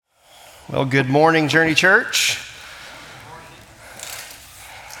Well, good morning, Journey Church.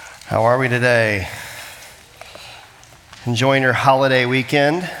 How are we today? Enjoying your holiday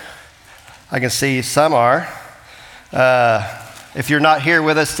weekend? I can see some are. If you're not here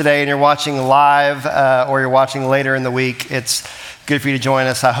with us today and you're watching live or you're watching later in the week, it's good for you to join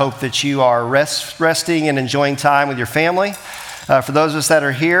us. I hope that you are resting and enjoying time with your family. For those of us that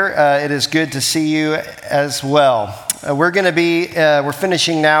are here, it is good to see you as well. We're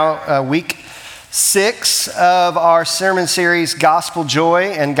finishing now week 6 of our sermon series, Gospel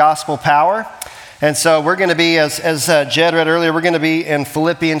Joy and Gospel Power. And so we're going to be, as Jed read earlier, we're going to be in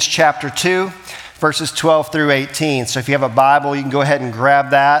Philippians chapter 2, verses 12 through 18. So if you have a Bible, you can go ahead and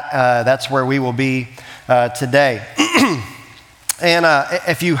grab that. That's where we will be today. And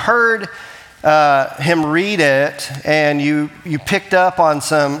if you heard him read it and you picked up on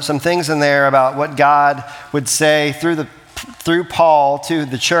some things in there about what God would say through Paul to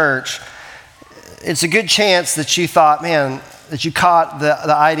the church, it's a good chance that you thought, man, that you caught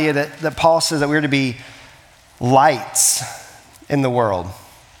the idea that Paul says that we're to be lights in the world,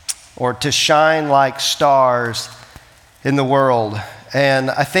 or to shine like stars in the world. And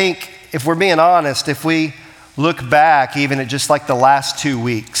I think if we're being honest, if we look back even at just like the last 2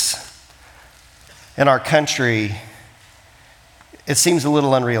 weeks in our country, it seems a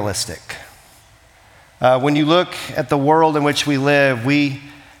little unrealistic. When you look at the world in which we live, we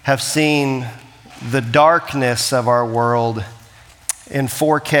have seen the darkness of our world in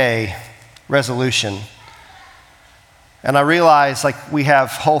 4K resolution. And I realize like we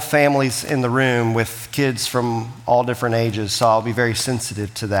have whole families in the room with kids from all different ages, so I'll be very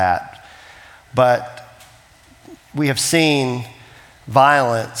sensitive to that. But we have seen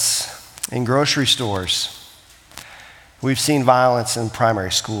violence in grocery stores. We've seen violence in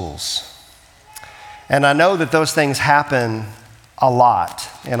primary schools. And I know that those things happen a lot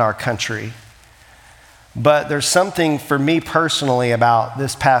in our country. But there's something for me personally about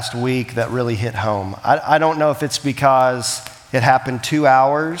this past week that really hit home. I don't know if it's because it happened 2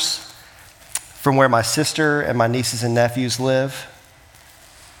 hours from where my sister and my nieces and nephews live.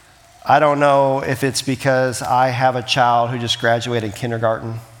 I don't know if it's because I have a child who just graduated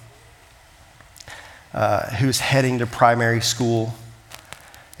kindergarten, who's heading to primary school,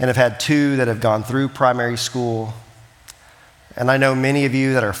 and have had 2 that have gone through primary school. And I know many of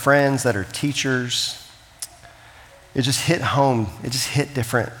you that are friends, that are teachers. It just hit home. It just hit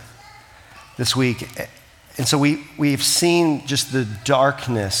different this week. And so we've seen just the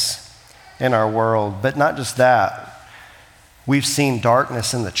darkness in our world, but not just that. We've seen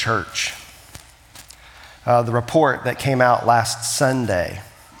darkness in the church. The report that came out last Sunday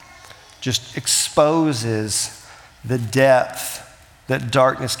just exposes the depth that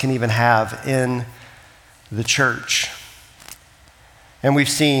darkness can even have in the church. And we've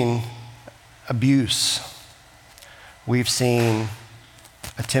seen abuse. We've seen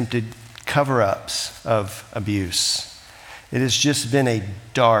attempted cover-ups of abuse. It has just been a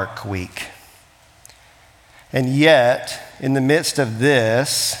dark week. And yet, in the midst of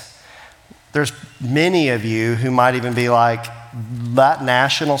this, there's many of you who might even be like, that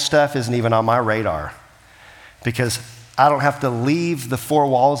national stuff isn't even on my radar, because I don't have to leave the 4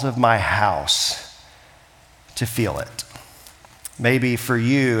 walls of my house to feel it. Maybe for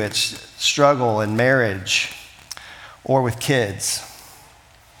you, it's struggle in marriage or with kids.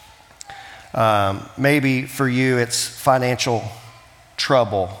 Maybe for you, it's financial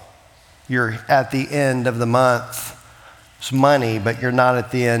trouble. You're at the end of the month. It's money, but you're not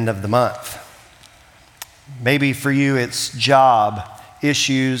at the end of the month. Maybe for you, it's job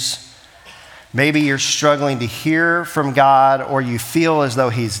issues. Maybe you're struggling to hear from God, or you feel as though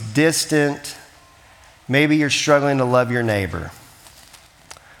He's distant. Maybe you're struggling to love your neighbor.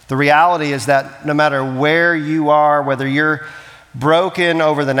 The reality is that no matter where you are, whether you're broken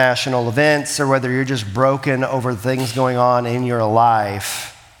over the national events or whether you're just broken over things going on in your life,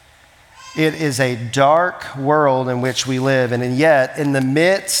 it is a dark world in which we live. And yet, in the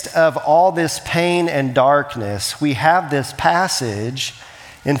midst of all this pain and darkness, we have this passage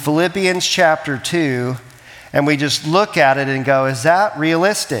in Philippians chapter 2, and we just look at it and go, is that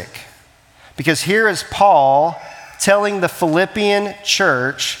realistic? Because here is Paul telling the Philippian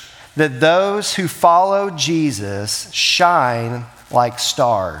church that those who follow Jesus shine like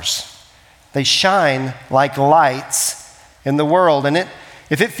stars. They shine like lights in the world. And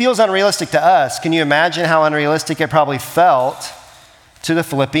if it feels unrealistic to us, can you imagine how unrealistic it probably felt to the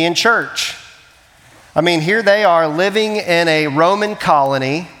Philippian church? I mean, here they are living in a Roman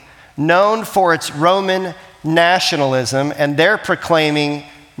colony known for its Roman nationalism, and they're proclaiming,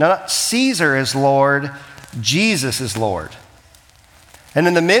 not Caesar is Lord, Jesus is Lord. And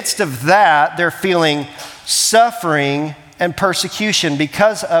in the midst of that, they're feeling suffering and persecution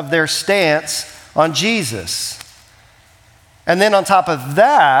because of their stance on Jesus. And then on top of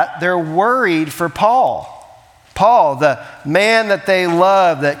that, they're worried for Paul. Paul, the man that they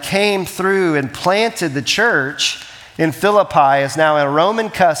love that came through and planted the church in Philippi, is now in Roman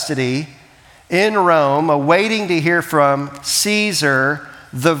custody in Rome, awaiting to hear from Caesar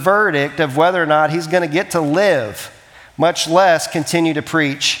the verdict of whether or not he's going to get to live, much less continue to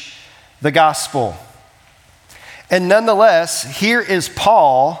preach the gospel. And nonetheless, here is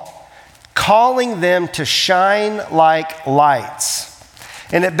Paul calling them to shine like lights.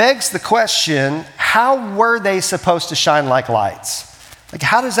 And it begs the question, how were they supposed to shine like lights? Like,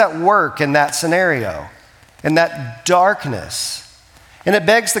 how does that work in that scenario, in that darkness? And it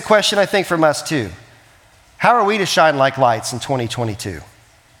begs the question, I think, from us too. How are we to shine like lights in 2022?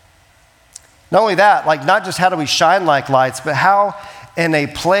 Not only that, like, not just how do we shine like lights, but how in a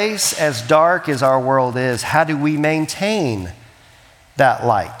place as dark as our world is, how do we maintain that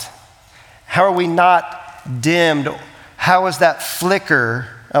light? How are we not dimmed? How is that flicker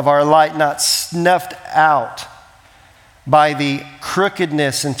of our light not snuffed out by the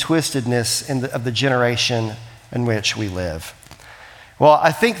crookedness and twistedness of the generation in which we live? Well,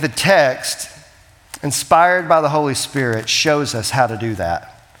 I think the text, inspired by the Holy Spirit, shows us how to do that.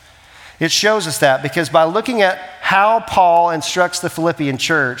 It shows us that because by looking at how Paul instructs the Philippian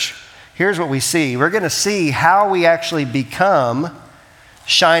church, here's what we see. We're going to see how we actually become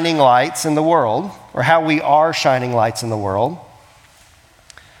shining lights in the world, or how we are shining lights in the world.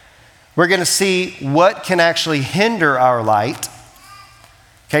 We're going to see what can actually hinder our light.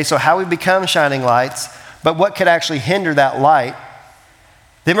 Okay, so how we become shining lights, but what could actually hinder that light.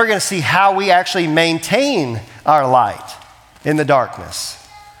 Then we're going to see how we actually maintain our light in the darkness.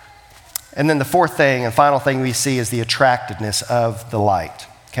 And then the fourth thing and final thing we see is the attractiveness of the light,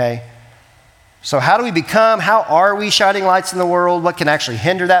 okay? So how are we shining lights in the world? What can actually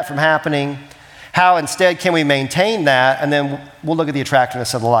hinder that from happening? How instead can we maintain that? And then we'll look at the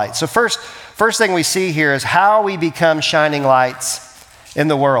attractiveness of the light. So first thing we see here is how we become shining lights in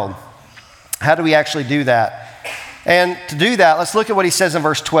the world. How do we actually do that? And to do that, let's look at what he says in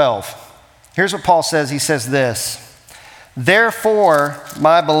verse 12. Here's what Paul says. He says this: "Therefore,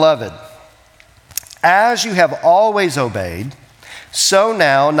 my beloved, as you have always obeyed, so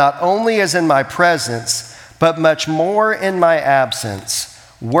now, not only as in my presence, but much more in my absence,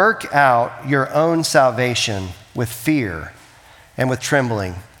 work out your own salvation with fear and with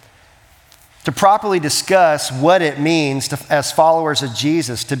trembling." To properly discuss what it means as followers of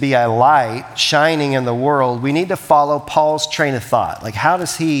Jesus to be a light shining in the world, we need to follow Paul's train of thought. Like, how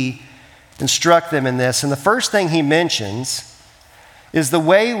does he instruct them in this? And the first thing he mentions is the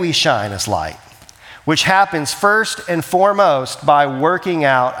way we shine as light, which happens first and foremost by working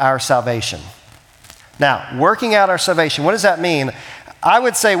out our salvation. Now, working out our salvation, what does that mean? I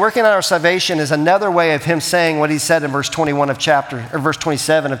would say working out our salvation is another way of him saying what he said in verse 27 of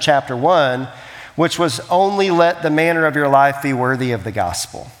chapter 1, which was, "Only let the manner of your life be worthy of the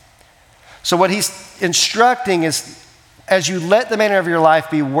gospel." So what he's instructing is, as you let the manner of your life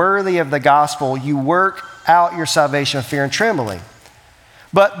be worthy of the gospel, you work out your salvation with fear and trembling.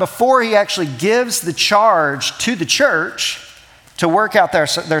 But before he actually gives the charge to the church to work out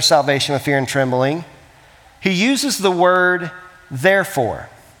their salvation with fear and trembling, he uses the word therefore.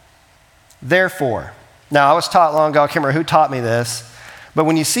 Therefore. Now, I was taught long ago, I can't remember who taught me this, but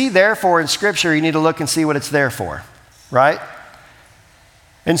when you see therefore in Scripture, you need to look and see what it's there for, right?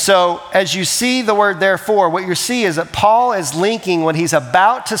 And so, as you see the word therefore, what you see is that Paul is linking what he's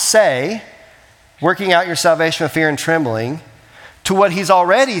about to say, working out your salvation with fear and trembling, to what he's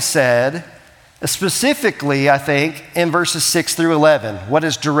already said, specifically, I think, in verses 6 through 11, what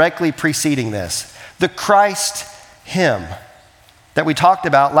is directly preceding this. The Christ hymn that we talked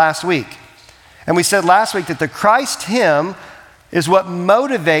about last week. And we said last week that the Christ hymn is what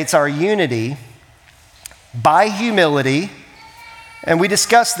motivates our unity by humility. And we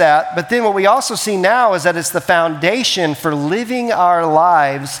discussed that. But then what we also see now is that it's the foundation for living our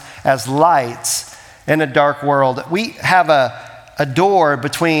lives as lights in a dark world. We have a door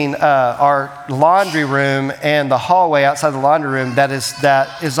between our laundry room and the hallway outside the laundry room that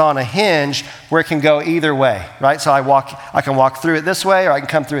is on a hinge where it can go either way, right? So I can walk through it this way, or I can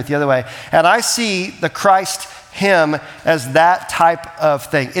come through it the other way. And I see the Christ hymn as that type of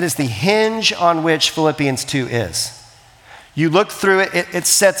thing. It is the hinge on which Philippians 2 is. You look through it, it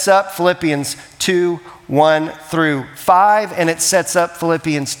sets up Philippians 2, 1 through 5, and it sets up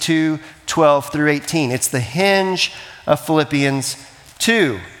Philippians 2, 12 through 18. It's the hinge of Philippians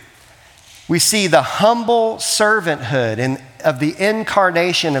 2. We see the humble servanthood the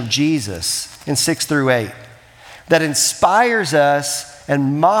incarnation of Jesus in 6 through 8 that inspires us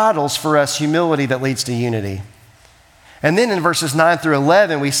and models for us humility that leads to unity. And then in verses 9 through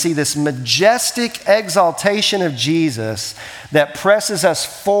 11, we see this majestic exaltation of Jesus that presses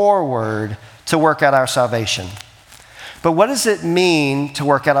us forward to work out our salvation. But what does it mean to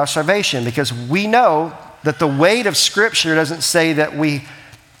work out our salvation? Because we know that the weight of Scripture doesn't say that we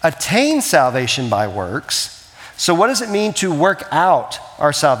attain salvation by works. So what does it mean to work out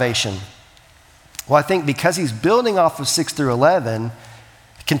our salvation? Well, I think because he's building off of 6 through 11,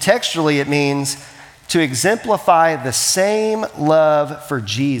 contextually it means to exemplify the same love for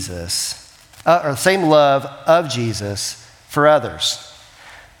Jesus, or the same love of Jesus for others.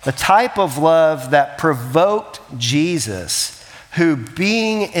 The type of love that provoked Jesus, who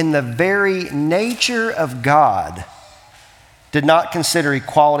being in the very nature of God, did not consider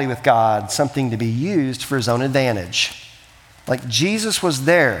equality with God something to be used for his own advantage. Like Jesus was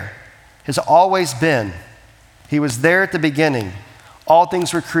there, has always been. He was there at the beginning. All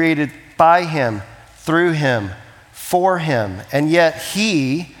things were created by him, through him, for him. And yet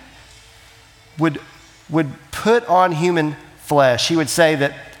he would put on human flesh. He would say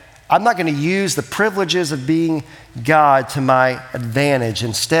that I'm not going to use the privileges of being God to my advantage.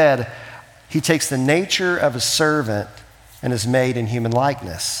 Instead, he takes the nature of a servant and is made in human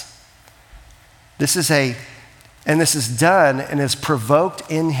likeness. This is done and is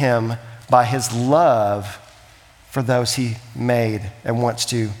provoked in him by his love for those he made and wants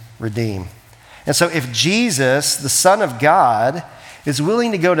to redeem. And so if Jesus, the Son of God, is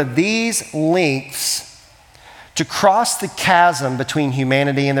willing to go to these lengths to cross the chasm between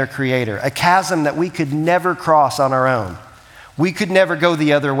humanity and their Creator, a chasm that we could never cross on our own. We could never go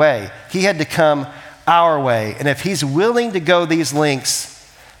the other way. He had to come our way. And if he's willing to go these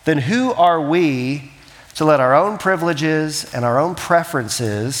lengths, then who are we to let our own privileges and our own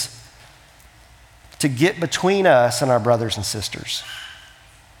preferences to get between us and our brothers and sisters?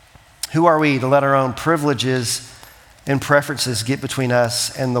 Who are we to let our own privileges and preferences get between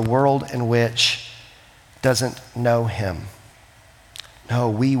us and the world in which doesn't know him? No,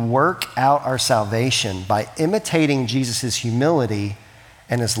 we work out our salvation by imitating Jesus' humility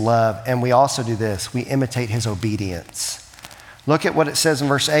and his love. And we also do this. We imitate his obedience. Look at what it says in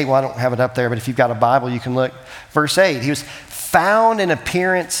verse 8. Well, I don't have it up there, but if you've got a Bible, you can look. Verse 8, he was found in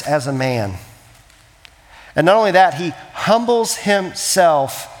appearance as a man. And not only that, he humbles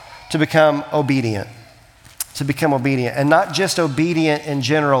himself to become obedient. To become obedient. And not just obedient in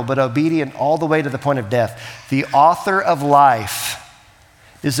general, but obedient all the way to the point of death. The author of life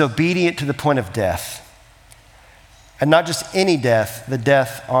is obedient to the point of death. And not just any death, the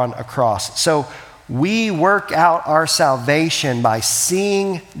death on a cross. So we work out our salvation by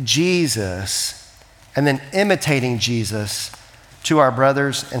seeing Jesus and then imitating Jesus to our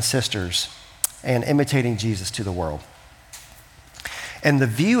brothers and sisters and imitating Jesus to the world. And the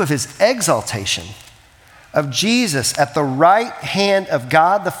view of his exaltation of Jesus at the right hand of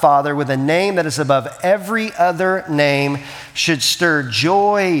God the Father with a name that is above every other name should stir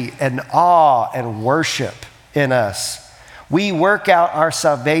joy and awe and worship in us. We work out our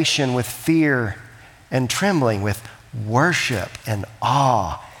salvation with fear and trembling, with worship and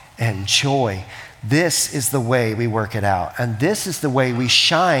awe and joy. This is the way we work it out. And this is the way we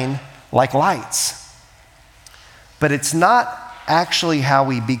shine like lights. But it's not actually how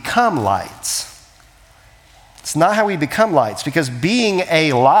we become lights. It's not how we become lights, because being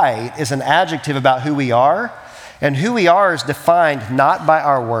a light is an adjective about who we are, and who we are is defined not by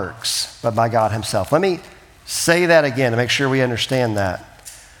our works, but by God himself. Let me say that again to make sure we understand that.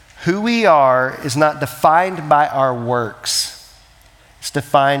 Who we are is not defined by our works. It's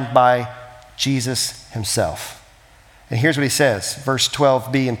defined by Jesus himself. And here's what he says, verse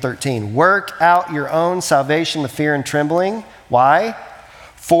 12b and 13. Work out your own salvation with fear and trembling. Why?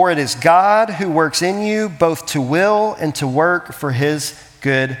 For it is God who works in you both to will and to work for his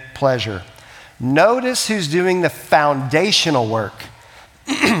good pleasure. Notice who's doing the foundational work.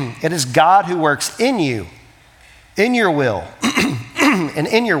 It is God who works in you, in your will, and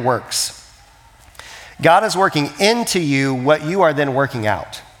in your works. God is working into you what you are then working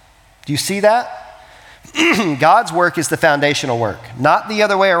out. Do you see that? God's work is the foundational work, not the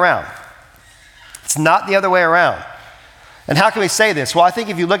other way around. It's not the other way around. And how can we say this? Well, I think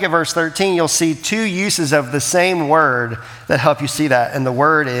if you look at verse 13, you'll see two uses of the same word that help you see that. And the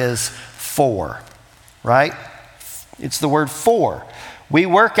word is for, right? It's the word for. We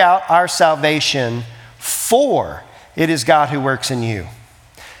work out our salvation for it is God who works in you.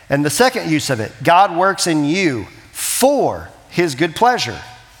 And the second use of it, God works in you for his good pleasure.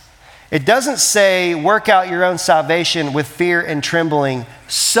 It doesn't say work out your own salvation with fear and trembling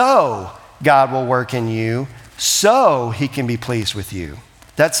so God will work in you, so he can be pleased with you.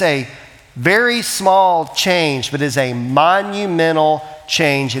 That's a very small change, but is a monumental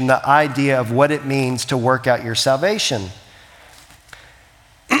change in the idea of what it means to work out your salvation.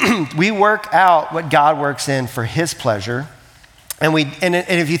 We work out what God works in for his pleasure. And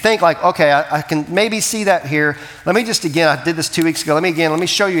if you think like, okay, I can maybe see that here. Let me just, again, I did this 2 weeks ago. Let me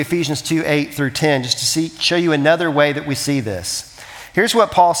show you Ephesians 2:8-10, just to show you another way that we see this. Here's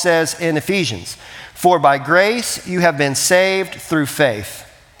what Paul says in Ephesians. For by grace you have been saved through faith.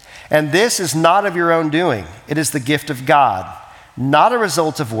 And this is not of your own doing. It is the gift of God, not a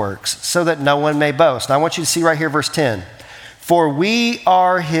result of works, so that no one may boast. Now I want you to see right here, verse 10. For we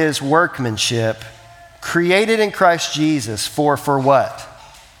are his workmanship, created in Christ Jesus for what?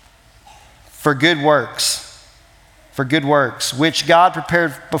 For good works. For good works, which God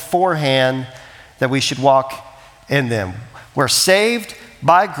prepared beforehand that we should walk in them. We're saved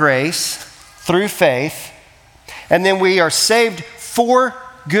by grace through faith, and then we are saved for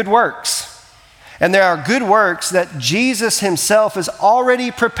good works. And there are good works that Jesus himself has already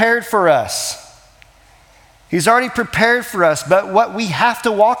prepared for us. He's already prepared for us, but we have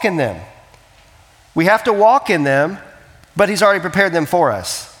to walk in them. We have to walk in them, but he's already prepared them for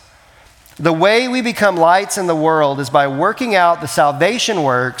us. The way we become lights in the world is by working out the salvation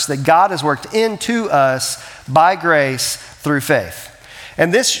works that God has worked into us by grace through faith.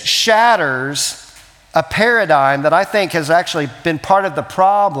 And this shatters a paradigm that I think has actually been part of the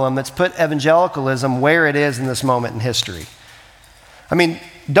problem that's put evangelicalism where it is in this moment in history. I mean,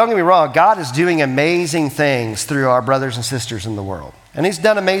 don't get me wrong, God is doing amazing things through our brothers and sisters in the world. And he's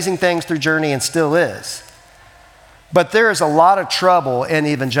done amazing things through Journey and still is. But there is a lot of trouble in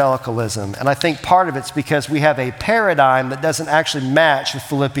evangelicalism. And I think part of it's because we have a paradigm that doesn't actually match with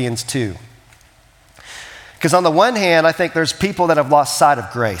Philippians 2. Because on the one hand, I think there's people that have lost sight of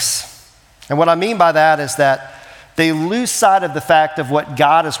grace. And what I mean by that is that they lose sight of the fact of what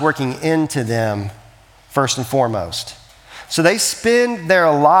God is working into them first and foremost. So they spend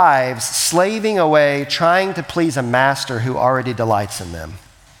their lives slaving away, trying to please a master who already delights in them.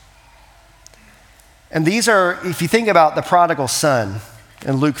 And these are, if you think about the prodigal son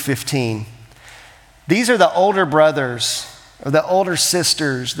in Luke 15, these are the older brothers or the older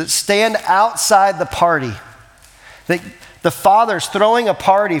sisters that stand outside the party. The father's throwing a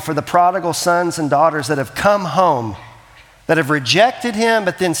party for the prodigal sons and daughters that have come home, that have rejected him,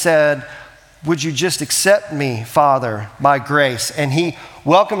 but then said, would you just accept me, Father, by grace? And he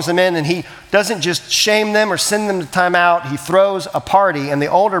welcomes them in, and he doesn't just shame them or send them to time out. He throws a party, and the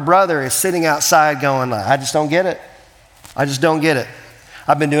older brother is sitting outside going, I just don't get it. I just don't get it.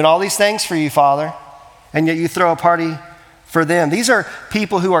 I've been doing all these things for you, Father, and yet you throw a party for them. These are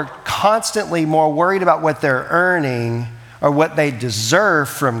people who are constantly more worried about what they're earning or what they deserve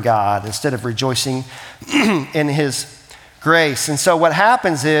from God instead of rejoicing in his grace. And so what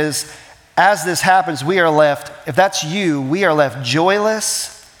happens is, as this happens, we are left, if that's you, we are left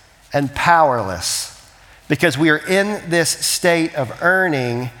joyless and powerless because we are in this state of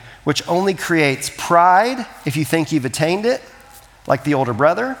earning, which only creates pride if you think you've attained it, like the older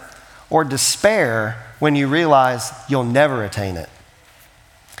brother, or despair when you realize you'll never attain it.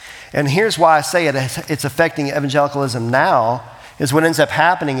 And here's why I say it's affecting evangelicalism now, is what ends up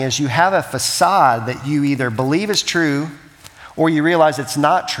happening is you have a facade that you either believe is true or you realize it's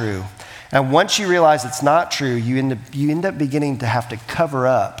not true. And once you realize it's not true, you end up beginning to have to cover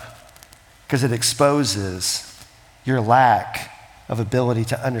up because it exposes your lack of ability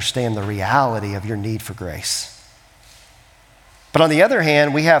to understand the reality of your need for grace. But on the other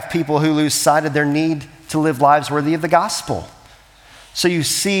hand, we have people who lose sight of their need to live lives worthy of the gospel. So you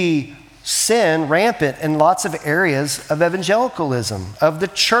see sin rampant in lots of areas of evangelicalism, of the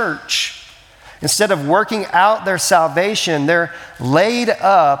church. Instead of working out their salvation, they're laid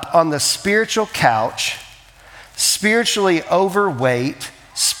up on the spiritual couch, spiritually overweight,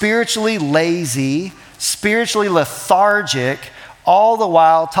 spiritually lazy, spiritually lethargic, all the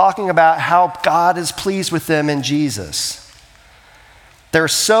while talking about how God is pleased with them in Jesus. They're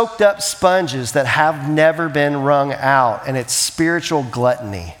soaked up sponges that have never been wrung out, and it's spiritual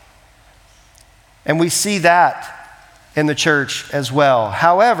gluttony. And we see that in the church as well.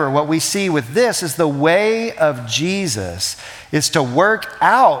 However, what we see with this is the way of Jesus is to work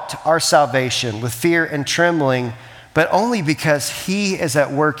out our salvation with fear and trembling, but only because he is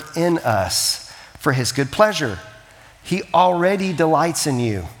at work in us for his good pleasure. He already delights in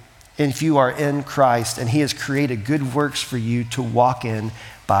you if you are in Christ, and he has created good works for you to walk in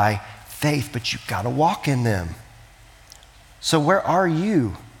by faith, but you've got to walk in them. So where are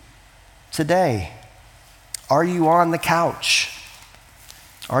you today? Are you on the couch?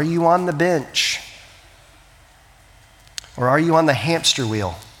 Are you on the bench? Or are you on the hamster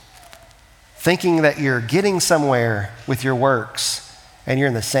wheel, thinking that you're getting somewhere with your works and you're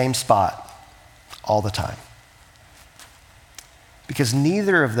in the same spot all the time? Because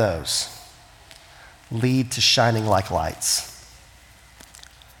neither of those lead to shining like lights.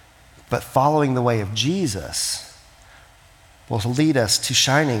 But following the way of Jesus will lead us to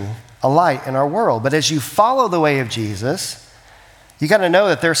shining a light in our world. But as you follow the way of Jesus, you got to know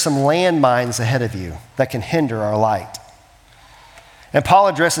that there's some landmines ahead of you that can hinder our light. And Paul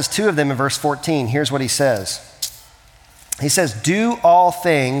addresses two of them in verse 14. Here's what he says. He says, do all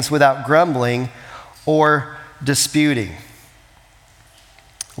things without grumbling or disputing.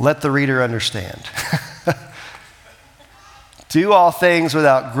 Let the reader understand. Do all things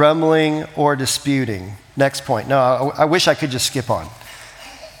without grumbling or disputing. Next point. No, I wish I could just skip on.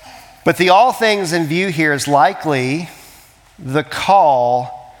 But the all things in view here is likely the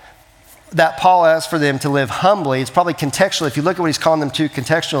call that Paul has for them to live humbly. It's probably contextually, if you look at what he's calling them to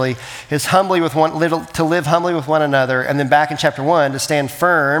contextually, is to live humbly with one another, and then back in chapter 1, to stand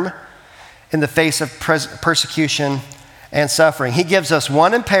firm in the face of persecution and suffering. He gives us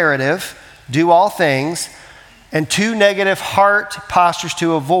one imperative, do all things, and two negative heart postures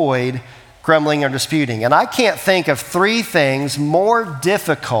to avoid, grumbling or disputing. And I can't think of three things more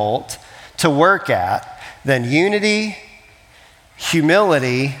difficult to work at than unity,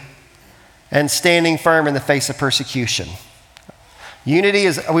 humility, and standing firm in the face of persecution. Unity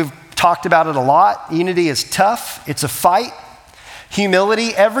is, we've talked about it a lot. Unity is tough. It's a fight.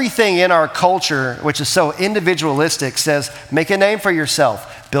 Humility, everything in our culture, which is so individualistic, says make a name for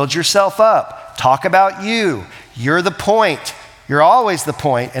yourself, build yourself up, talk about you. You're the point. You're always the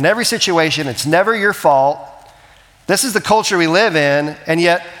point. In every situation, it's never your fault. This is the culture we live in, and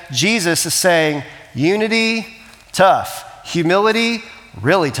yet Jesus is saying unity, tough. Humility,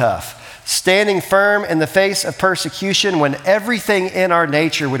 really tough. Standing firm in the face of persecution when everything in our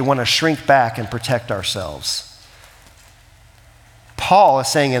nature would want to shrink back and protect ourselves. Paul is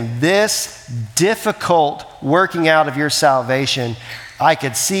saying in this difficult working out of your salvation, I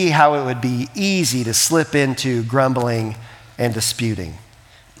could see how it would be easy to slip into grumbling and disputing.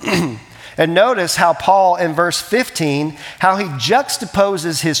 And notice how Paul in verse 15, how he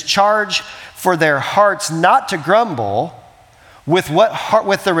juxtaposes his charge for their hearts not to grumble with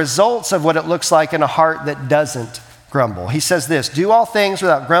the results of what it looks like in a heart that doesn't grumble. He says this, do all things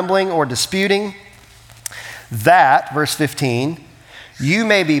without grumbling or disputing, that, verse 15, you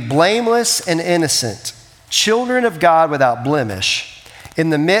may be blameless and innocent, children of God without blemish, in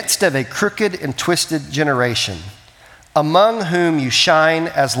the midst of a crooked and twisted generation, among whom you shine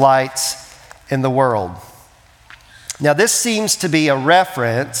as lights in the world. Now, this seems to be a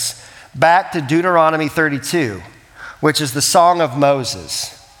reference back to Deuteronomy 32, which is the Song of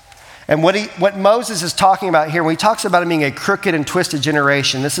Moses. And what Moses is talking about here, when he talks about it being a crooked and twisted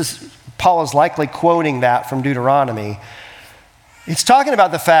generation, Paul is likely quoting that from Deuteronomy. He's talking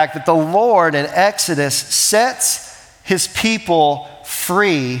about the fact that the Lord in Exodus sets his people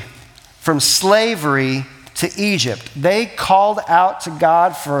free from slavery to Egypt. They called out to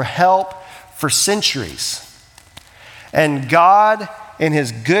God for help for centuries. And God, in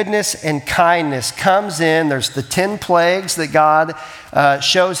his goodness and kindness, comes in. There's the 10 plagues that God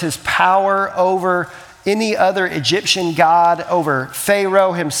shows his power over any other Egyptian god, over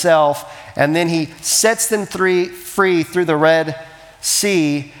Pharaoh himself. And then he sets them free through the Red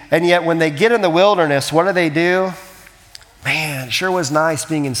Sea. And yet when they get in the wilderness, what do? Man, it sure was nice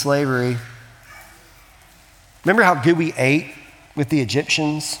being in slavery. Remember how good we ate with the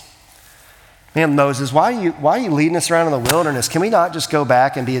Egyptians? Man, Moses, why are you leading us around in the wilderness? Can we not just go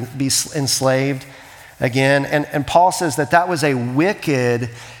back and be enslaved again? And Paul says that was a wicked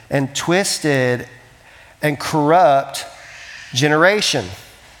and twisted and corrupt generation.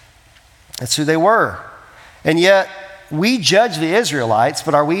 That's who they were. And yet, we judge the Israelites,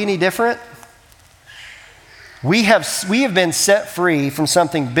 but are we any different? We have been set free from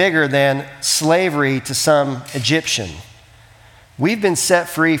something bigger than slavery to some Egyptian. We've been set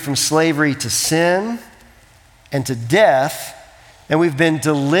free from slavery to sin and to death, and we've been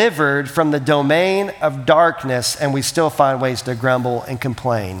delivered from the domain of darkness, and we still find ways to grumble and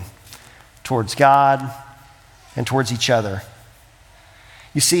complain towards God and towards each other.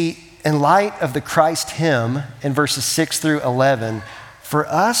 You see, in light of the Christ hymn in verses 6 through 11, for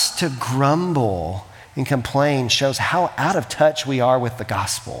us to grumble and complain shows how out of touch we are with the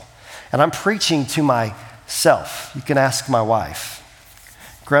gospel. And I'm preaching to myself. You can ask my wife.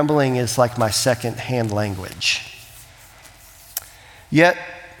 Grumbling is like my second-hand language. Yet,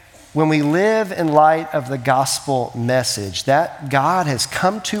 when we live in light of the gospel message, that God has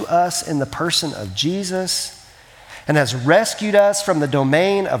come to us in the person of Jesus and has rescued us from the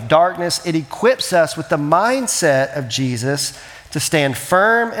domain of darkness, it equips us with the mindset of Jesus to stand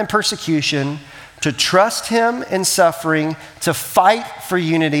firm in persecution, to trust him in suffering, to fight for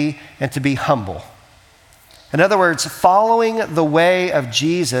unity, and to be humble. In other words, following the way of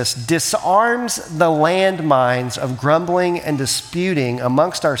Jesus disarms the landmines of grumbling and disputing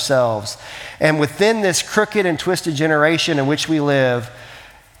amongst ourselves. And within this crooked and twisted generation in which we live,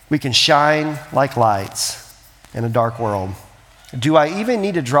 we can shine like lights in a dark world. Do I even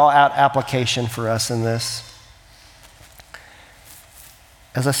need to draw out application for us in this?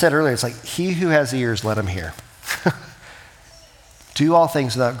 As I said earlier, it's like, he who has ears, let him hear. Do all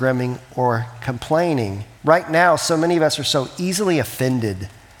things without grumbling or complaining. Right now, so many of us are so easily offended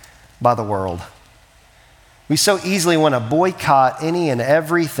by the world. We so easily want to boycott any and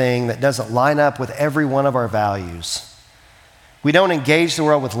everything that doesn't line up with every one of our values. We don't engage the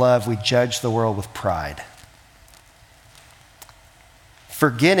world with love, we judge the world with pride.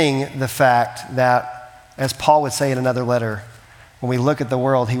 Forgetting the fact that, as Paul would say in another letter, when we look at the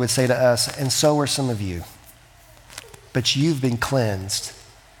world, he would say to us, and so are some of you. But you've been cleansed.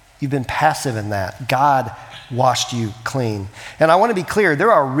 You've been passive in that. God washed you clean. And I want to be clear,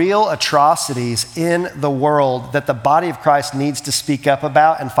 there are real atrocities in the world that the body of Christ needs to speak up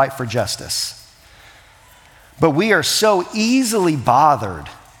about and fight for justice. But we are so easily bothered.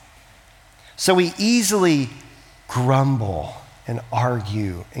 So we easily grumble and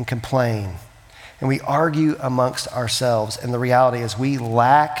argue and complain. And we argue amongst ourselves. And the reality is we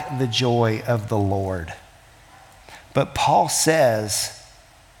lack the joy of the Lord. But Paul says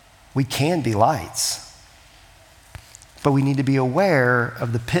we can be lights, but we need to be aware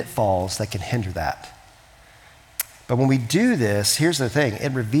of the pitfalls that can hinder that. But when we do this, here's the thing,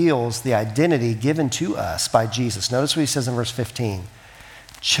 it reveals the identity given to us by Jesus. Notice what he says in verse 15,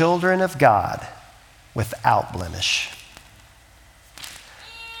 children of God without blemish.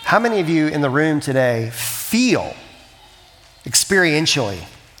 How many of you in the room today feel experientially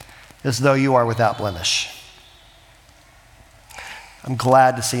as though you are without blemish? I'm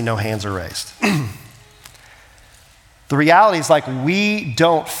glad to see no hands are raised. The reality is like we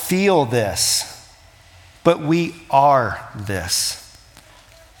don't feel this, but we are this.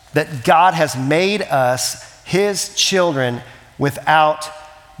 That God has made us his children without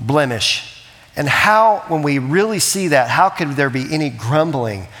blemish. And how, when we really see that, how could there be any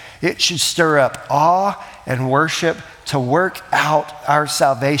grumbling? It should stir up awe and worship to work out our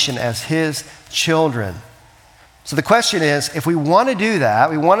salvation as his children. So the question is, if we want to do that,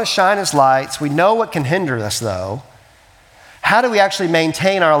 we want to shine as lights, we know what can hinder us though, how do we actually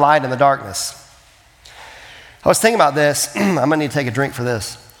maintain our light in the darkness? I was thinking about this. I'm going to need to take a drink for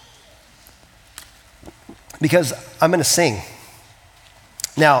this. Because I'm going to sing.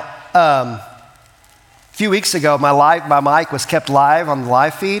 Now, a few weeks ago, my mic was kept live on the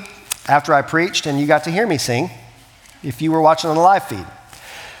live feed after I preached, and you got to hear me sing if you were watching on the live feed.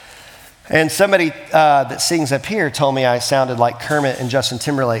 And somebody that sings up here told me I sounded like Kermit and Justin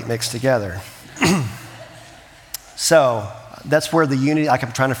Timberlake mixed together. So that's where the unity, I'm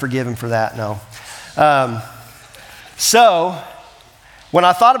trying to forgive him for that, no. So when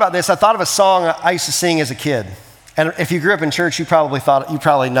I thought about this, I thought of a song I used to sing as a kid. And if you grew up in church, you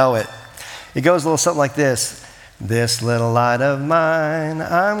probably know it. It goes a little something like this. This little light of mine,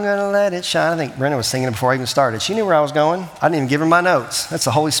 I'm gonna let it shine. I think Brenda was singing it before I even started. She knew where I was going. I didn't even give her my notes. That's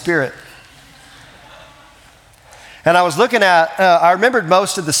the Holy Spirit. And I was looking at, I remembered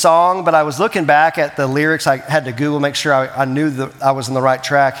most of the song, but I was looking back at the lyrics. I had to Google, make sure I knew that I was on the right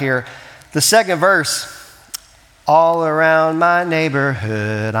track here. The second verse, all around my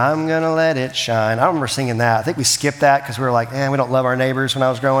neighborhood, I'm gonna let it shine. I remember singing that. I think we skipped that because we were like, we don't love our neighbors when I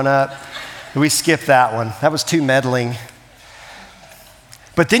was growing up. We skipped that one. That was too meddling.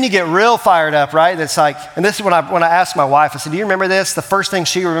 But then you get real fired up, right? It's like, and this is when I asked my wife, I said, do you remember this? The first thing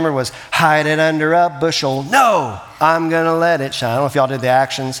she remembered was, hide it under a bushel. No, I'm gonna let it shine. I don't know if y'all did the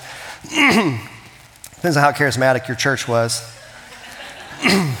actions. Depends on how charismatic your church was.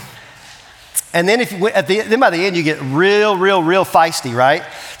 And then then by the end, you get real feisty, right?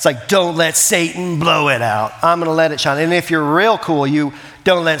 It's like, don't let Satan blow it out. I'm gonna let it shine. And if you're real cool, you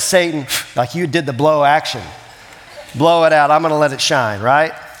don't let Satan, like you did the blow action. Blow it out, I'm gonna let it shine,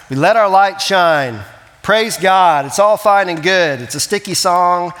 right? We let our light shine. Praise God, it's all fine and good. It's a sticky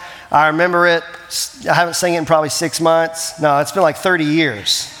song. I remember it. I haven't sung it in probably 6 months. No, it's been like 30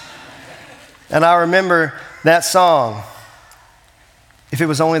 years. And I remember that song. If it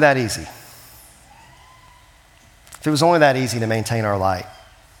was only that easy. If it was only that easy to maintain our light.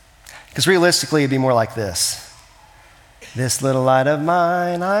 Because realistically, it'd be more like this. This little light of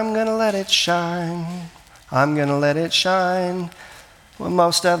mine, I'm going to let it shine. I'm going to let it shine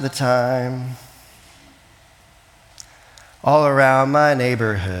most of the time. All around my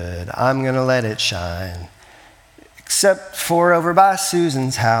neighborhood, I'm going to let it shine. Except for over by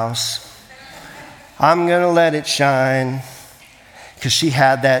Susan's house, I'm going to let it shine. Because she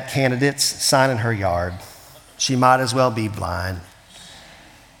had that candidate's sign in her yard. She might as well be blind.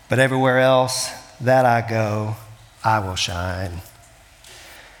 But everywhere else that I go, I will shine.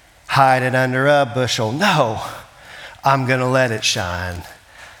 Hide it under a bushel. No, I'm going to let it shine.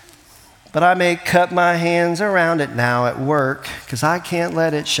 But I may cut my hands around it now at work because I can't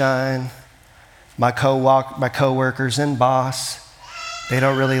let it shine. My coworkers and boss, they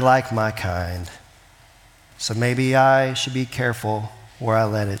don't really like my kind. So maybe I should be careful where I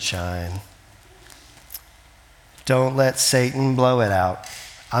let it shine. Don't let Satan blow it out.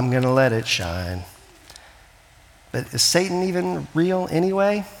 I'm going to let it shine. But is Satan even real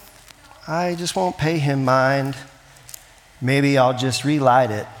anyway? I just won't pay him mind. Maybe I'll just relight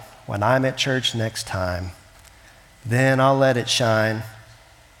it when I'm at church next time. Then I'll let it shine.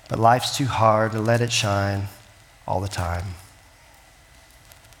 But life's too hard to let it shine all the time.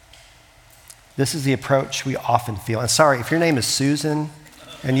 This is the approach we often feel. And sorry, if your name is Susan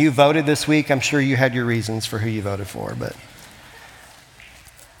and you voted this week, I'm sure you had your reasons for who you voted for, but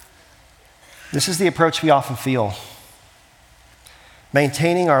this is the approach we often feel.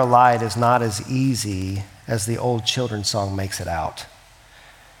 Maintaining our light is not as easy as the old children's song makes it out.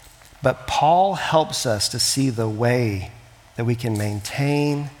 But Paul helps us to see the way that we can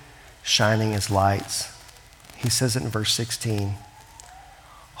maintain shining as lights. He says it in verse 16,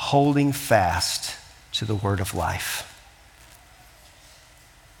 holding fast to the word of life.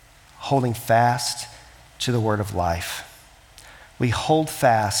 Holding fast to the word of life. We hold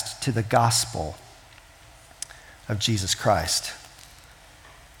fast to the gospel of Jesus Christ.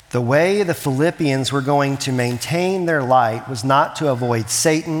 The way the Philippians were going to maintain their light was not to avoid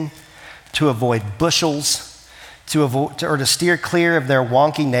Satan, to avoid bushels, or to steer clear of their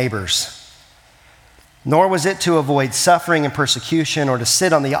wonky neighbors. Nor was it to avoid suffering and persecution or to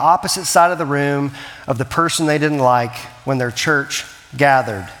sit on the opposite side of the room of the person they didn't like when their church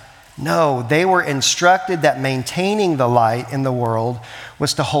gathered. No, they were instructed that maintaining the light in the world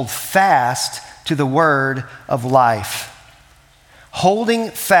was to hold fast to the word of life. Holding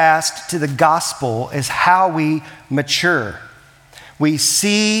fast to the gospel is how we mature. We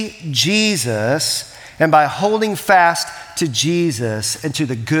see Jesus, and by holding fast to Jesus and to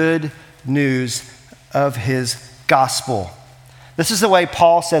the good news of his gospel. This is the way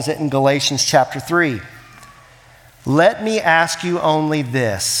Paul says it in Galatians chapter 3. Let me ask you only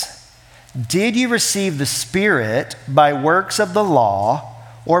this. Did you receive the Spirit by works of the law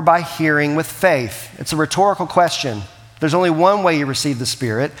or by hearing with faith? It's a rhetorical question. There's only one way you receive the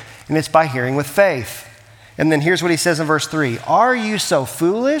Spirit, and it's by hearing with faith. And then here's what he says in verse 3. Are you so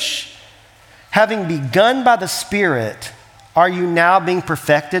foolish? Having begun by the Spirit, are you now being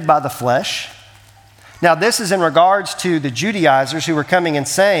perfected by the flesh? Now, this is in regards to the Judaizers who were coming and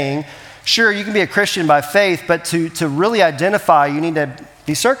saying, sure, you can be a Christian by faith, but to really identify, you need to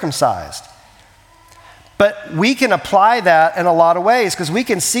be circumcised. But we can apply that in a lot of ways because we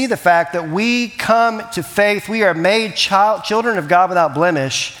can see the fact that we come to faith. We are made children of God without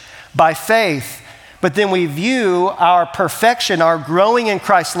blemish by faith. But then we view our perfection, our growing in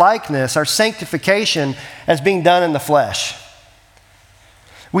Christ's likeness, our sanctification as being done in the flesh.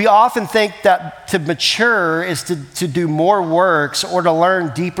 We often think that to mature is to do more works or to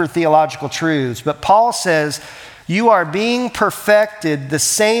learn deeper theological truths. But Paul says, you are being perfected the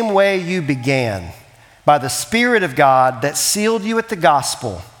same way you began, by the Spirit of God that sealed you at the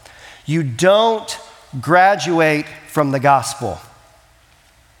gospel. You don't graduate from the gospel.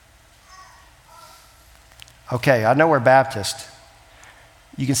 Okay, I know we're Baptist.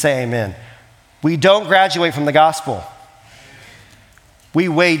 You can say amen. We don't graduate from the gospel. We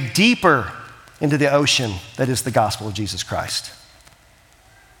wade deeper into the ocean that is the gospel of Jesus Christ.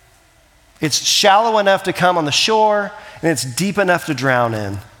 It's shallow enough to come on the shore, and it's deep enough to drown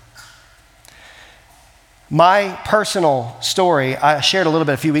in. My personal story, I shared a little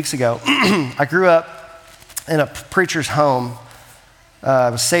bit a few weeks ago. I grew up in a preacher's home. I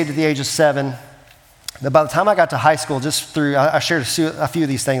was saved at the age of 7. But by the time I got to high school, I shared a few of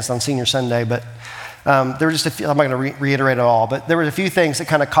these things on Senior Sunday, but there were just a few, I'm not going to reiterate it all, but there were a few things that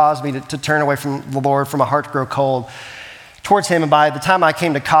kind of caused me to turn away from the Lord, for my heart to grow cold towards him. And by the time I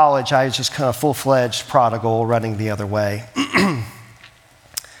came to college, I was just kind of full-fledged prodigal running the other way.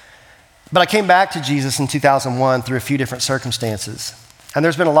 But I came back to Jesus in 2001 through a few different circumstances. And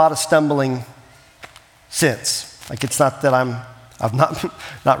there's been a lot of stumbling since. Like, it's not that I've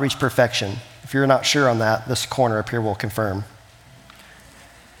not reached perfection. If you're not sure on that, this corner up here will confirm.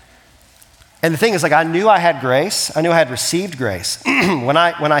 And the thing is, like, I knew I had grace. I knew I had received grace. When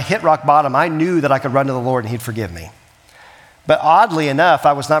I hit rock bottom, I knew that I could run to the Lord and he'd forgive me. But oddly enough,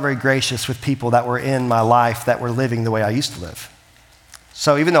 I was not very gracious with people that were in my life that were living the way I used to live.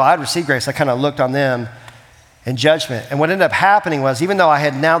 So even though I had received grace, I kind of looked on them in judgment. And what ended up happening was, even though I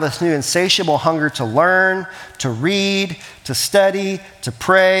had now this new insatiable hunger to learn, to read, to study, to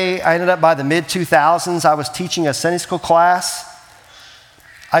pray, I ended up by the mid-2000s, I was teaching a Sunday school class.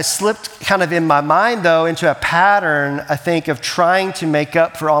 I slipped kind of in my mind, though, into a pattern, I think, of trying to make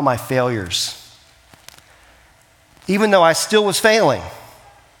up for all my failures, even though I still was failing.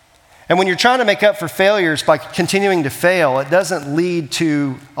 And when you're trying to make up for failures by continuing to fail, it doesn't lead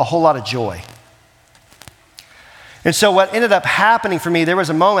to a whole lot of joy. And so what ended up happening for me, there was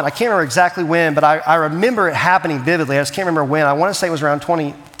a moment, I can't remember exactly when, but I remember it happening vividly. I just can't remember when. I want to say it was around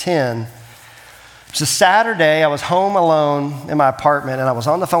 2010. It was a Saturday. I was home alone in my apartment, and I was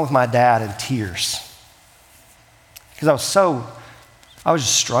on the phone with my dad in tears because I was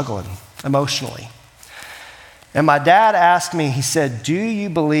just struggling emotionally. And my dad asked me, he said, "Do you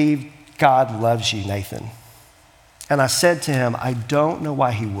believe God loves you, Nathan?" And I said to him, "I don't know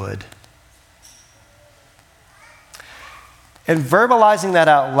why he would." And verbalizing that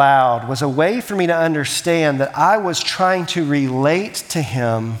out loud was a way for me to understand that I was trying to relate to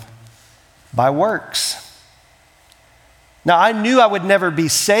him by works. Now, I knew I would never be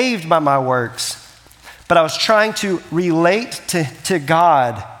saved by my works, but I was trying to relate to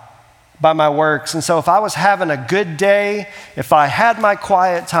God by my works. And so if I was having a good day, if I had my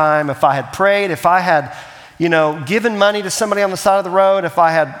quiet time, if I had prayed, if I had, given money to somebody on the side of the road, if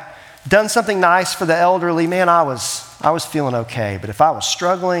I had done something nice for the elderly, man, I was feeling okay. But if I was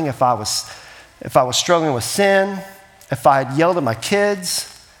struggling, if I was struggling with sin, if I had yelled at my kids,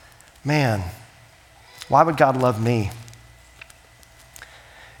 man, why would God love me?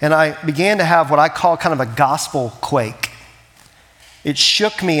 And I began to have what I call kind of a gospel quake. It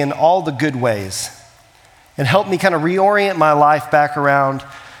shook me in all the good ways and helped me kind of reorient my life back around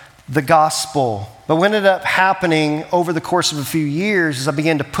the gospel. But what ended up happening over the course of a few years is I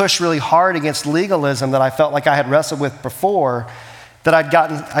began to push really hard against legalism that I felt like I had wrestled with before, that I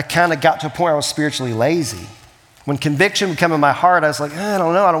kind of got to a point where I was spiritually lazy. When conviction would come in my heart, I was like, I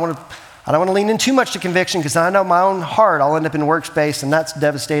don't know, I don't want to lean in too much to conviction because I know my own heart, I'll end up in works-based, and that's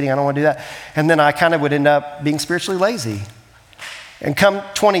devastating. I don't want to do that. And then I kind of would end up being spiritually lazy. And come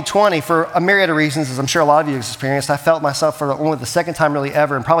 2020, for a myriad of reasons, as I'm sure a lot of you have experienced, I felt myself for only the second time really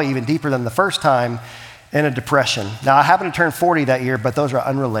ever, and probably even deeper than the first time, in a depression. Now, I happened to turn 40 that year, but those are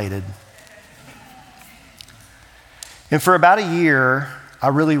unrelated. And for about a year, I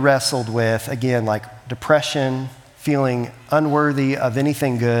really wrestled with, again, like depression, feeling unworthy of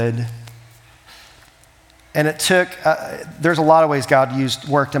anything good. And it took, there's a lot of ways God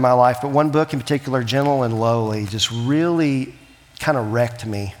worked in my life, but one book in particular, Gentle and Lowly, just really kind of wrecked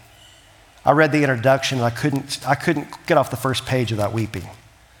me. I read the introduction and I couldn't get off the first page without weeping.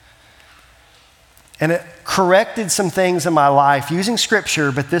 And it corrected some things in my life using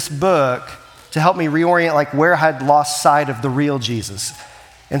scripture, but this book to help me reorient like where I had lost sight of the real Jesus.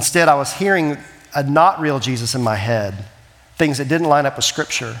 Instead, I was hearing a not real Jesus in my head, things that didn't line up with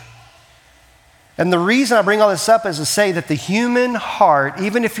scripture. And the reason I bring all this up is to say that the human heart,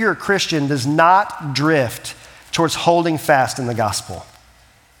 even if you're a Christian, does not drift towards holding fast in the gospel.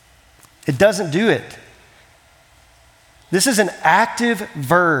 It doesn't do it. This is an active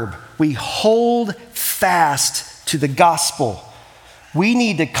verb. We hold fast to the gospel. We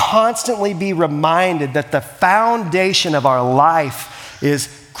need to constantly be reminded that the foundation of our life is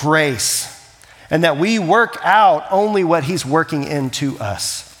grace, and that we work out only what he's working into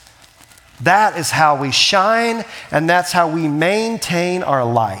us. That is how we shine, and that's how we maintain our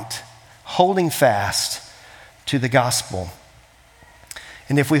light, holding fast to the gospel.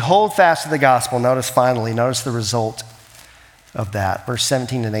 And if we hold fast to the gospel, notice the result of that, verse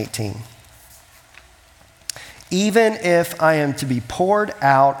 17 and 18. Even if I am to be poured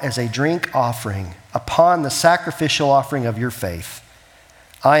out as a drink offering upon the sacrificial offering of your faith,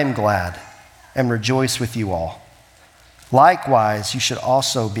 I am glad and rejoice with you all. Likewise, you should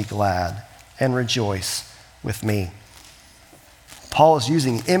also be glad and rejoice with me. Paul is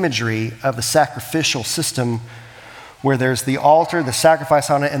using imagery of the sacrificial system where there's the altar, the sacrifice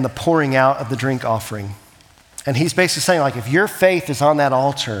on it, and the pouring out of the drink offering. And he's basically saying, like, if your faith is on that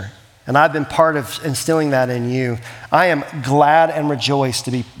altar, and I've been part of instilling that in you, I am glad and rejoice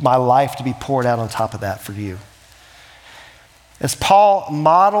to be my life to be poured out on top of that for you. As Paul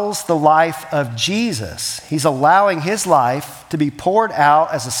models the life of Jesus, he's allowing his life to be poured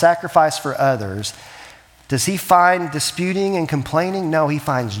out as a sacrifice for others. Does he find disputing and complaining? No, he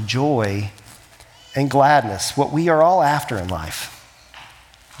finds joy and gladness, what we are all after in life,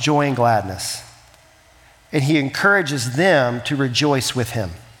 joy and gladness. And he encourages them to rejoice with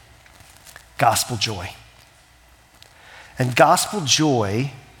him. Gospel joy. And gospel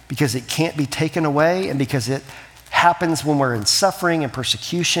joy, because it can't be taken away and because it happens when we're in suffering and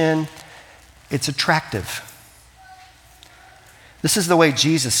persecution, it's attractive. This is the way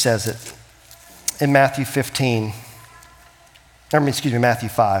Jesus says it in Matthew 5.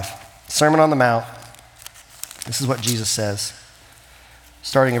 Sermon on the Mount. This is what Jesus says,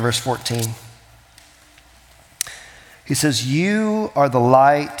 starting in verse 14. He says, "You are the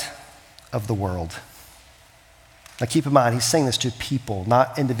light of the world." Now keep in mind, he's saying this to people,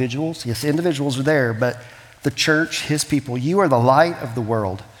 not individuals. Yes, individuals are there, but the church, his people, you are the light of the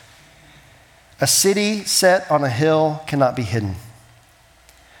world. A city set on a hill cannot be hidden.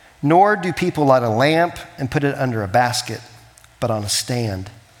 Nor do people light a lamp and put it under a basket, but on a stand,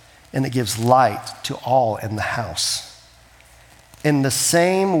 and it gives light to all in the house. In the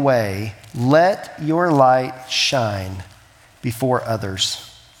same way, let your light shine before others,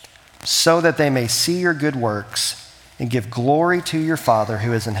 so that they may see your good works and give glory to your Father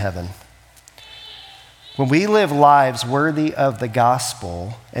who is in heaven. When we live lives worthy of the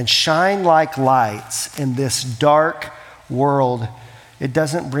gospel and shine like lights in this dark world, it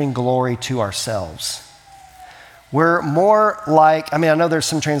doesn't bring glory to ourselves. We're more like, I know there's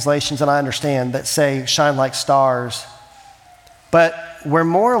some translations, and I understand, that say shine like stars, but we're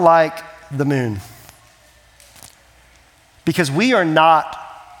more like the moon. Because we are not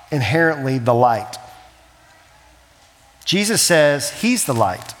inherently the light. Jesus says he's the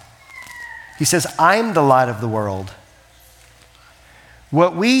light. He says, I'm the light of the world.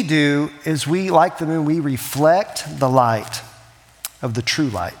 What we do is we, like the moon, we reflect the light of the true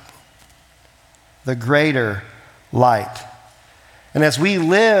light, the greater light. And as we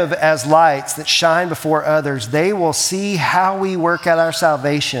live as lights that shine before others, they will see how we work out our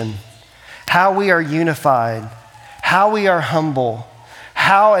salvation, how we are unified, how we are humble,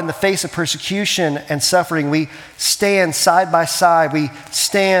 how in the face of persecution and suffering we stand side by side, we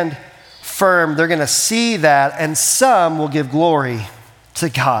stand firm. They're going to see that, and some will give glory to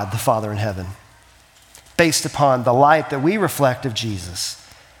God the Father in heaven based upon the light that we reflect of Jesus.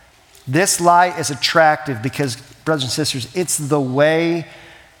 This light is attractive because, brothers and sisters, it's the way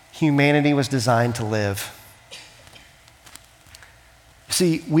humanity was designed to live.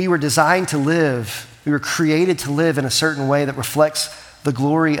 See, we were designed to live, we were created to live in a certain way that reflects the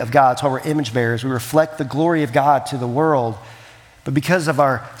glory of God. That's why we're image bearers. We reflect the glory of God to the world. But because of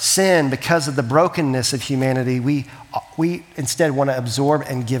our sin, because of the brokenness of humanity, we instead want to absorb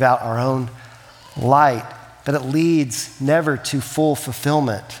and give out our own light, but it leads never to full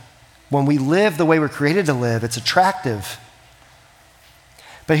fulfillment. When we live the way we're created to live, it's attractive.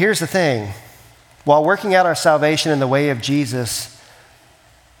 But here's the thing. While working out our salvation in the way of Jesus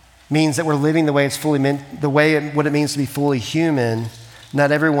means that we're living the way it's fully meant, what it means to be fully human,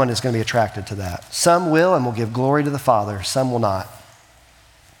 not everyone is going to be attracted to that. Some will and will give glory to the Father. Some will not.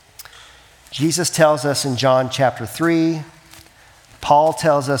 Jesus tells us in John chapter 3, Paul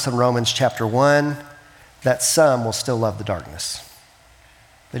tells us in Romans chapter 1, that some will still love the darkness.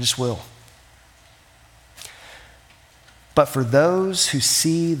 They just will. But for those who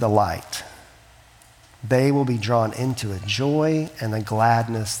see the light, they will be drawn into a joy and a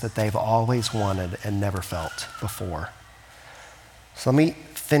gladness that they've always wanted and never felt before. So let me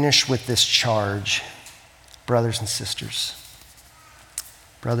finish with this charge, brothers and sisters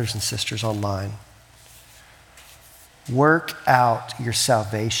online. Work out your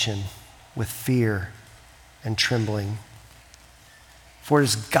salvation with fear and trembling. For it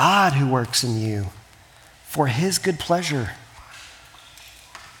is God who works in you for his good pleasure.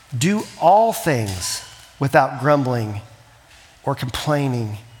 Do all things without grumbling or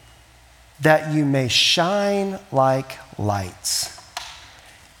complaining, that you may shine like lights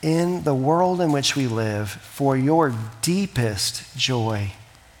in the world in which we live for your deepest joy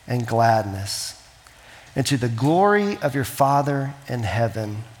and gladness, and to the glory of your Father in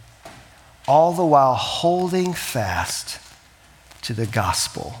heaven, all the while holding fast to the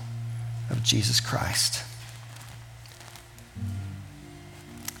gospel of Jesus Christ.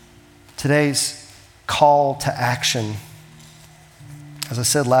 Today's call to action, as I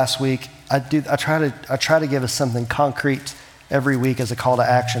said last week, I try to give us something concrete every week as a call to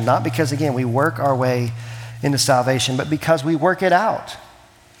action, not because, again, we work our way into salvation, but because we work it out.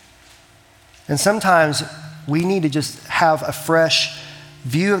 And sometimes We need to just have a fresh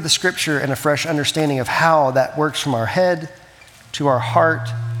view of the scripture and a fresh understanding of how that works from our head to our heart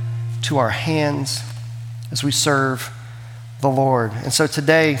to our hands as we serve the Lord. And so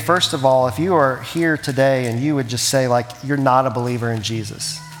today, first of all, if you are here today and you would just say, like, you're not a believer in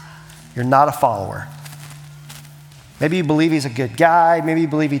Jesus, you're not a follower. Maybe you believe he's a good guy, maybe you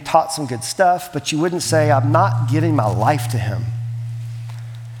believe he taught some good stuff, but you wouldn't say, I'm not giving my life to him.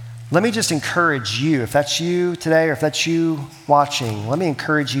 Let me just encourage you, if that's you today or if that's you watching, let me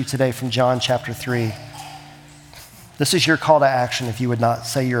encourage you today from John chapter 3. This is your call to action if you would not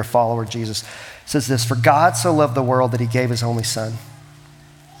say you're a follower of Jesus. It says this, for God so loved the world that he gave his only son,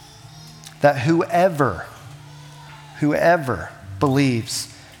 that whoever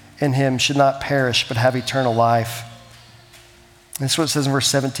believes in him should not perish but have eternal life. And this is what it says in verse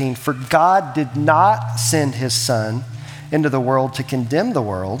 17, for God did not send his son into the world to condemn the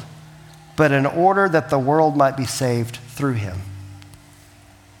world, but in order that the world might be saved through him.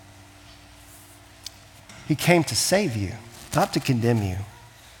 He came to save you, not to condemn you.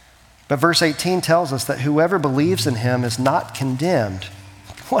 But verse 18 tells us that whoever believes in him is not condemned.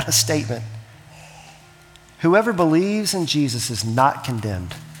 What a statement. Whoever believes in Jesus is not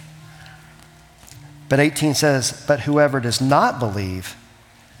condemned. But 18 says, but whoever does not believe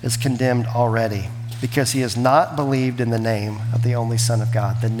is condemned already, because he has not believed in the name of the only Son of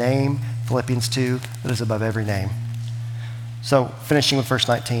God, the name, Philippians 2, that is above every name. So finishing with verse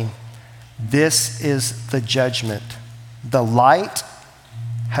 19, this is the judgment. The light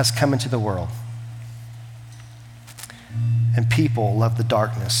has come into the world, and people love the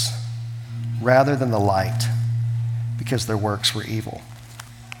darkness rather than the light because their works were evil.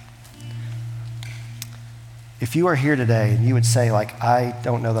 If you are here today and you would say, like, I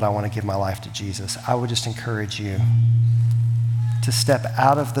don't know that I want to give my life to Jesus, I would just encourage you to step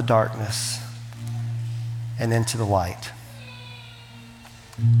out of the darkness and into the light.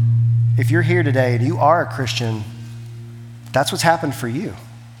 If you're here today and you are a Christian, that's what's happened for you.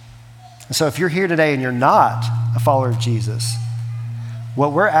 And so if you're here today and you're not a follower of Jesus,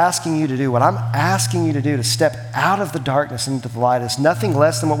 what we're asking you to do, what I'm asking you to do to step out of the darkness into the light is nothing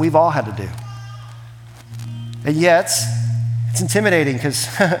less than what we've all had to do. And yet, it's intimidating because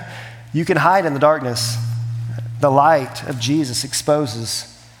you can hide in the darkness. The light of Jesus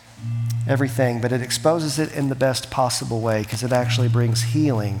exposes everything, but it exposes it in the best possible way because it actually brings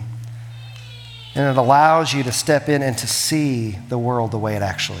healing. And it allows you to step in and to see the world the way it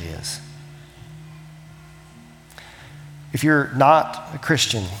actually is. If you're not a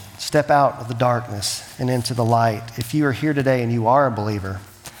Christian, step out of the darkness and into the light. If you are here today and you are a believer,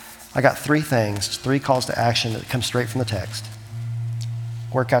 I got three things, three calls to action that come straight from the text.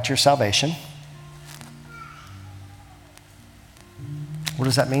 Work out your salvation. What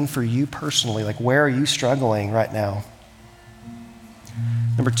does that mean for you personally? Like, where are you struggling right now?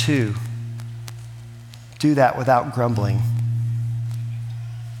 Number 2, do that without grumbling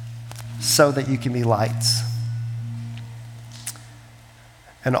so that you can be lights.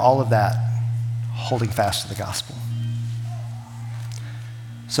 And all of that holding fast to the gospel.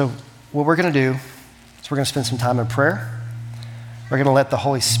 So what we're going to do is we're going to spend some time in prayer. We're going to let the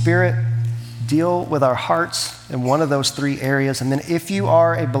Holy Spirit deal with our hearts in one of those 3 areas. And then if you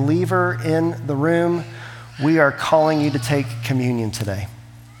are a believer in the room, we are calling you to take communion today.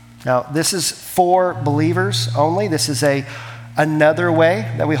 Now, this is for believers only. This is another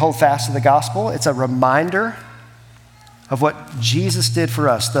way that we hold fast to the gospel. It's a reminder of what Jesus did for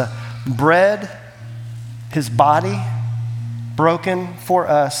us. The bread, his body, broken for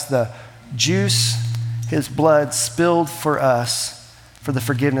us, the juice, his blood spilled for us for the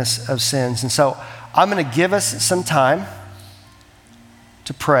forgiveness of sins. And so I'm going to give us some time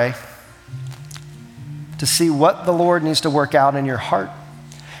to pray, to see what the Lord needs to work out in your heart.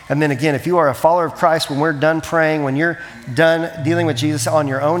 And then again, if you are a follower of Christ, when we're done praying, when you're done dealing with Jesus on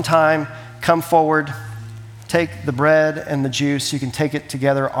your own time, come forward, take the bread and the juice. You can take it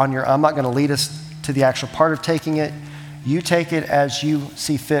together on your own. I'm not going to lead us to the actual part of taking it. You take it as you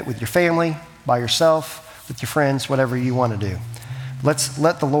see fit with your family, by yourself, with your friends, whatever you want to do. Let's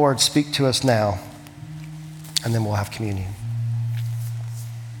let the Lord speak to us now, and then we'll have communion.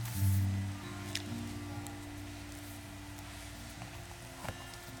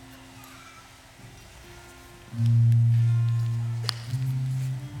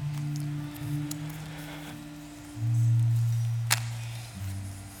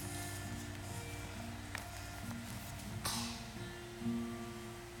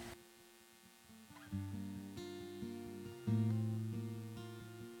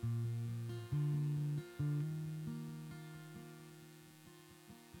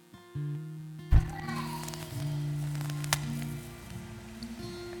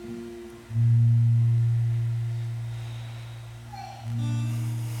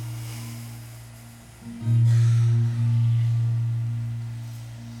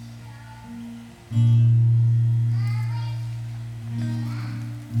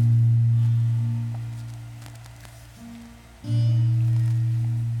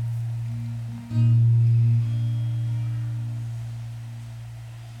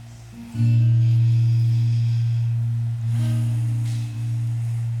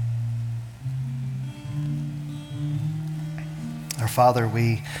 Father,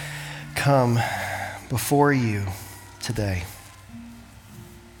 we come before you today,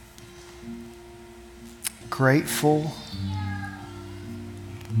 grateful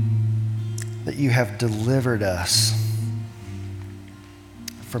that you have delivered us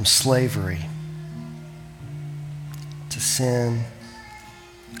from slavery to sin,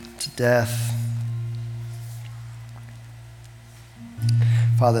 to death.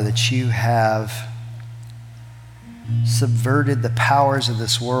 Father, that you have subverted the powers of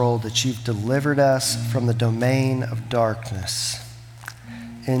this world, that you've delivered us from the domain of darkness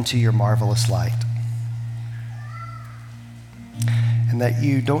into your marvelous light. And that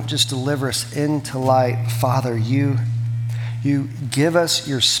you don't just deliver us into light, Father, you give us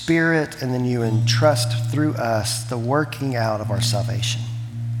your Spirit, and then you entrust through us the working out of our salvation.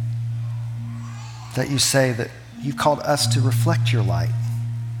 That you say that you called us to reflect your light.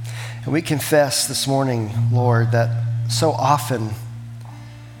 And we confess this morning, Lord, that so often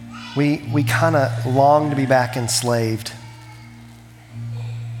we kind of long to be back enslaved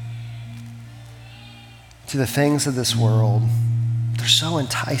to the things of this world. They're so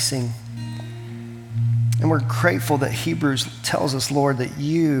enticing. And we're grateful that Hebrews tells us, Lord, that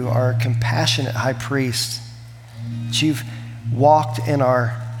you are a compassionate high priest, that you've walked in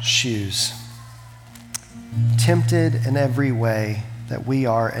our shoes, tempted in every way that we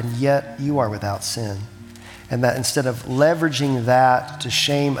are, and yet you are without sin. And that instead of leveraging that to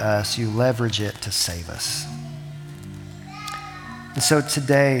shame us, you leverage it to save us. And so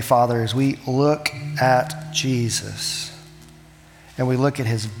today, Father, as we look at Jesus, and we look at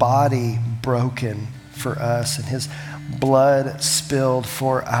his body broken for us and his blood spilled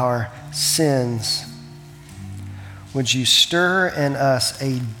for our sins, would you stir in us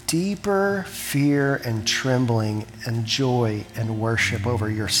a deeper fear and trembling and joy and worship over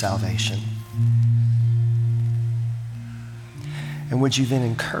your salvation? And would you then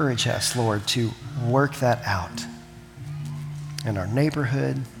encourage us, Lord, to work that out in our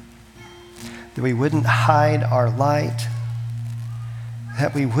neighborhood, that we wouldn't hide our light,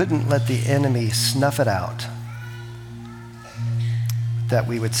 that we wouldn't let the enemy snuff it out, that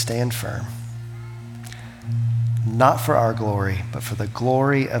we would stand firm, not for our glory, but for the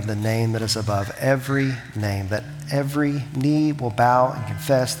glory of the name that is above every name, that every knee will bow and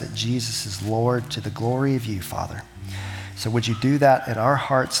confess that Jesus is Lord, to the glory of you, Father. So would you do that in our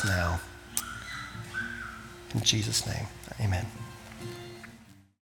hearts now? In Jesus' name, amen.